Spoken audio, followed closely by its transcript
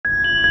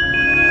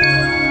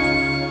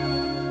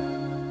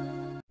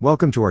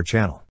Welcome to our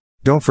channel.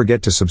 Don't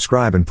forget to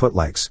subscribe and put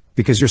likes,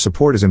 because your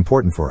support is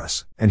important for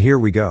us. And here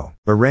we go.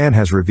 Iran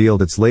has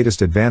revealed its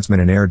latest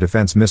advancement in air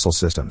defense missile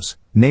systems,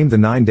 named the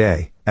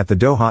 9-day, at the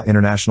Doha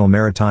International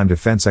Maritime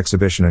Defense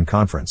Exhibition and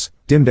Conference,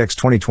 DIMDEX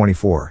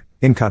 2024,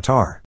 in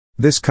Qatar.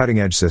 This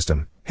cutting-edge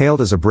system,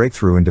 hailed as a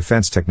breakthrough in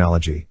defense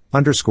technology,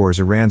 underscores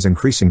Iran's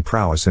increasing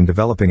prowess in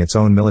developing its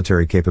own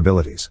military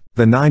capabilities.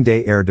 The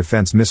 9-day air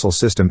defense missile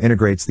system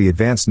integrates the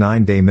advanced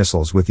 9-day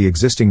missiles with the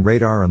existing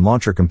radar and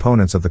launcher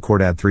components of the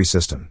Qatar-3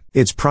 system.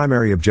 Its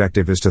primary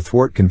objective is to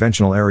thwart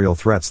conventional aerial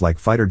threats like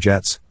fighter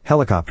jets,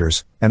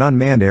 helicopters, and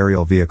unmanned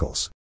aerial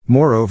vehicles.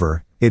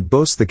 Moreover, it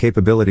boasts the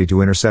capability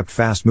to intercept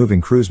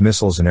fast-moving cruise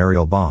missiles and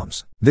aerial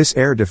bombs. This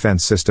air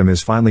defense system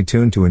is finely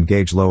tuned to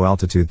engage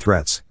low-altitude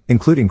threats,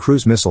 including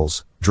cruise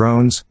missiles,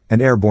 drones, and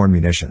airborne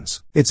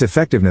munitions. Its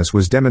effectiveness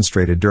was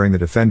demonstrated during the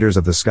Defenders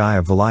of the Sky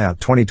of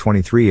Vilayat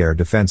 2023 air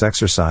defense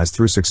exercise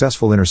through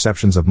successful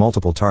interceptions of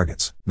multiple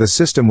targets. The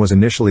system was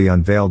initially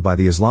unveiled by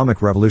the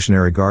Islamic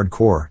Revolutionary Guard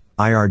Corps,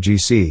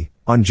 IRGC,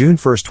 on June 1,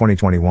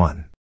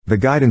 2021. The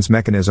guidance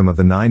mechanism of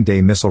the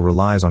 9-day missile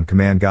relies on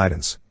command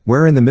guidance,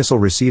 wherein the missile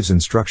receives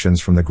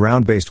instructions from the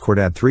ground-based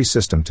Qatar-3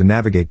 system to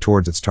navigate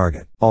towards its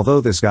target.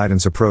 Although this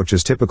guidance approach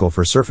is typical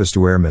for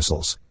surface-to-air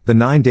missiles, the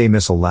 9-day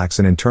missile lacks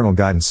an internal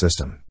guidance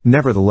system.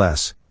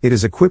 Nevertheless, it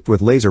is equipped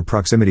with laser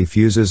proximity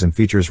fuses and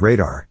features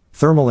radar,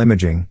 thermal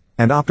imaging,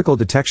 and optical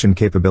detection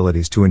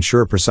capabilities to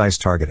ensure precise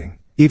targeting,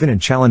 even in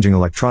challenging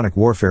electronic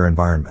warfare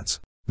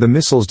environments. The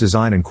missile's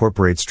design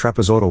incorporates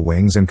trapezoidal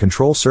wings and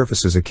control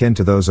surfaces akin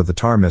to those of the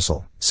TAR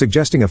missile,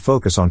 suggesting a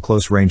focus on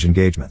close-range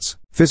engagements.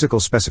 Physical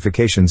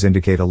specifications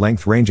indicate a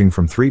length ranging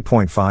from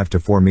 3.5 to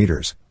 4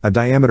 meters, a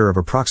diameter of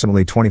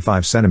approximately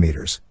 25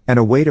 centimeters, and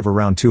a weight of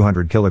around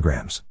 200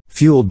 kilograms.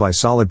 Fueled by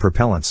solid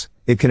propellants,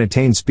 it can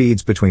attain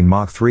speeds between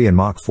Mach 3 and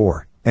Mach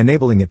 4,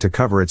 enabling it to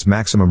cover its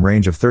maximum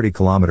range of 30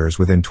 kilometers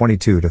within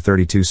 22 to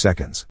 32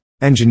 seconds.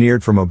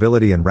 Engineered for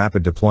mobility and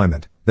rapid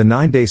deployment, the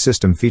 9-day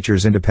system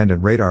features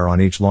independent radar on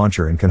each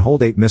launcher and can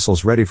hold 8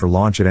 missiles ready for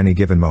launch at any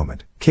given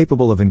moment,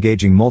 capable of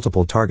engaging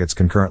multiple targets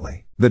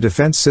concurrently. The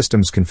defense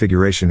system's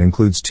configuration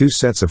includes 2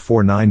 sets of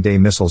 4 9-day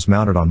missiles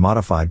mounted on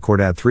modified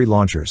Qatar-3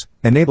 launchers,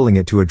 enabling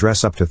it to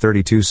address up to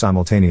 32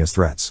 simultaneous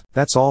threats.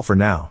 That's all for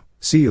now.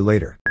 See you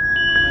later.